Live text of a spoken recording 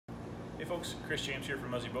folks, Chris James here from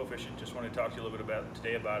Muzzy Bowfishing. Just wanted to talk to you a little bit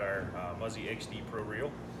today about our Muzzy XD Pro Reel.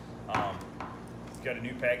 Got a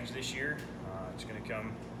new package this year. It's going to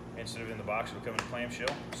come, instead of in the box, it'll come in a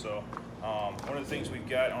clamshell. So one of the things we've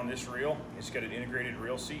got on this reel, it's got an integrated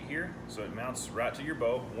reel seat here, so it mounts right to your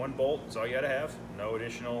bow. One bolt is all you got to have. No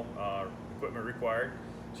additional equipment required,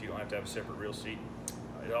 so you don't have to have a separate reel seat.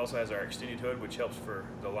 It also has our extended hood, which helps for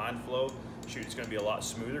the line flow. Shoot, it's going to be a lot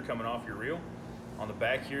smoother coming off your reel. On the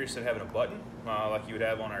back here, instead of having a button like you would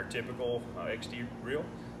have on our typical XD reel,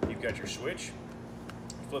 you've got your switch.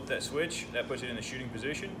 You flip that switch, that puts it in the shooting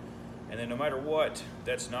position, and then no matter what,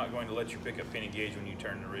 that's not going to let your pickup pin engage when you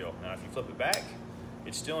turn the reel. Now, if you flip it back,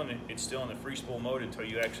 it's still in the free spool mode until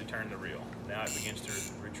you actually turn the reel. Now it begins to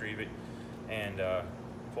retrieve it and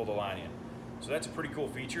pull the line in. So that's a pretty cool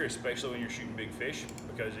feature, especially when you're shooting big fish,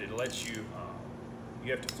 because it lets you,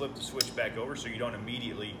 you have to flip the switch back over so you don't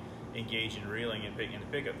immediately engage in reeling and picking the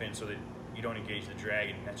pickup pin, so that you don't engage the drag,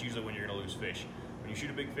 and that's usually when you're going to lose fish. When you shoot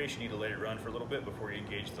a big fish, you need to let it run for a little bit before you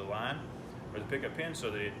engage the line or the pickup pin, so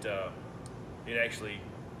that it actually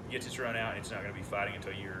gets its run out and it's not going to be fighting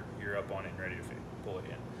until you're up on it and ready to pull it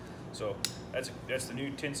in. So that's the new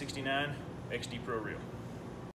 1069 XD Pro Reel.